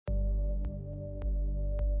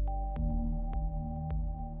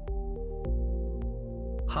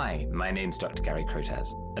Hi, my name's Dr. Gary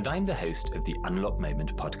Crotaz, and I'm the host of the Unlock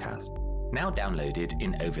Moment podcast, now downloaded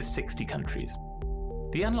in over 60 countries.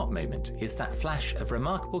 The Unlock Moment is that flash of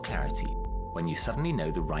remarkable clarity when you suddenly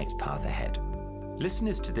know the right path ahead.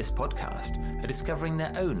 Listeners to this podcast are discovering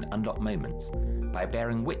their own unlock moments by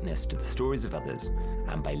bearing witness to the stories of others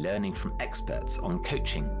and by learning from experts on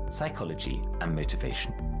coaching, psychology, and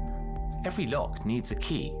motivation. Every lock needs a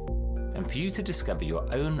key, and for you to discover your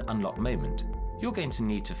own unlock moment, you're going to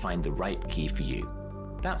need to find the right key for you.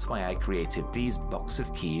 That's why I created these Box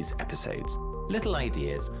of Keys episodes, little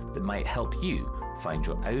ideas that might help you find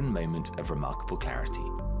your own moment of remarkable clarity.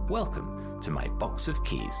 Welcome to my Box of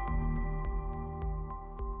Keys.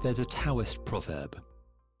 There's a Taoist proverb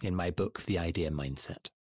in my book, The Idea Mindset.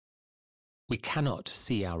 We cannot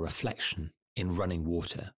see our reflection in running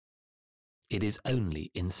water. It is only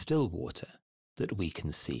in still water that we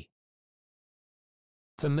can see.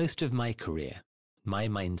 For most of my career, my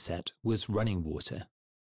mindset was running water,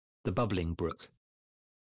 the bubbling brook,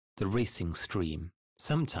 the racing stream,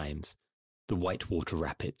 sometimes the whitewater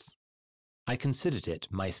rapids. I considered it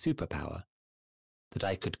my superpower, that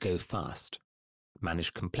I could go fast,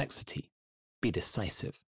 manage complexity, be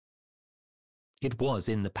decisive. It was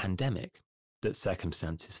in the pandemic that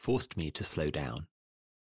circumstances forced me to slow down.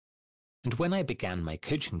 And when I began my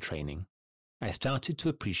coaching training, I started to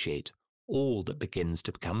appreciate all that begins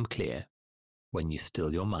to become clear when you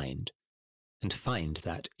still your mind and find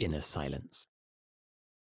that inner silence.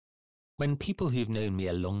 When people who've known me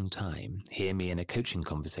a long time hear me in a coaching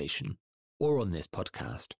conversation or on this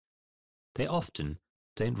podcast, they often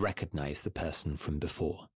don't recognize the person from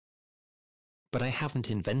before. But I haven't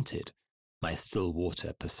invented my still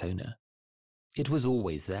water persona. It was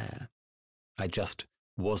always there. I just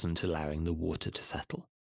wasn't allowing the water to settle.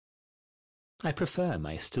 I prefer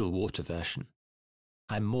my still water version.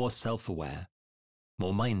 I'm more self-aware,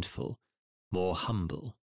 more mindful, more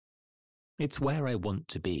humble. It's where I want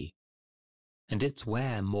to be. And it's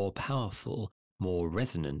where more powerful, more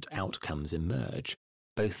resonant outcomes emerge,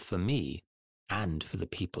 both for me and for the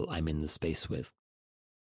people I'm in the space with.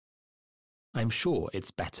 I'm sure it's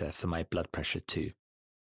better for my blood pressure too.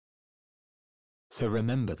 So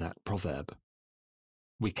remember that proverb.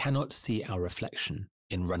 We cannot see our reflection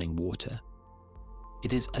in running water.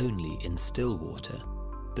 It is only in still water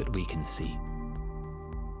that we can see.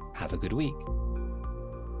 Have a good week.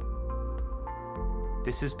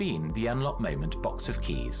 This has been the Unlock Moment Box of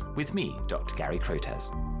Keys with me, Dr. Gary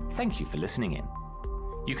Crotaz. Thank you for listening in.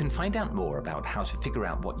 You can find out more about how to figure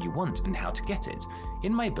out what you want and how to get it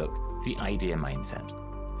in my book, The Idea Mindset.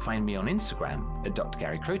 Find me on Instagram at Dr.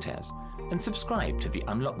 Gary Crotaz and subscribe to the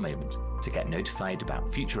Unlock Moment to get notified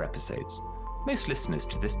about future episodes. Most listeners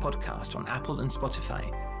to this podcast on Apple and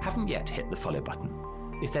Spotify haven't yet hit the follow button.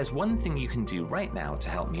 If there's one thing you can do right now to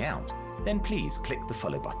help me out, then please click the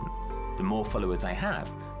follow button. The more followers I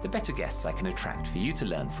have, the better guests I can attract for you to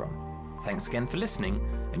learn from. Thanks again for listening,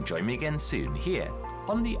 and join me again soon here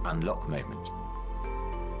on the Unlock Moment.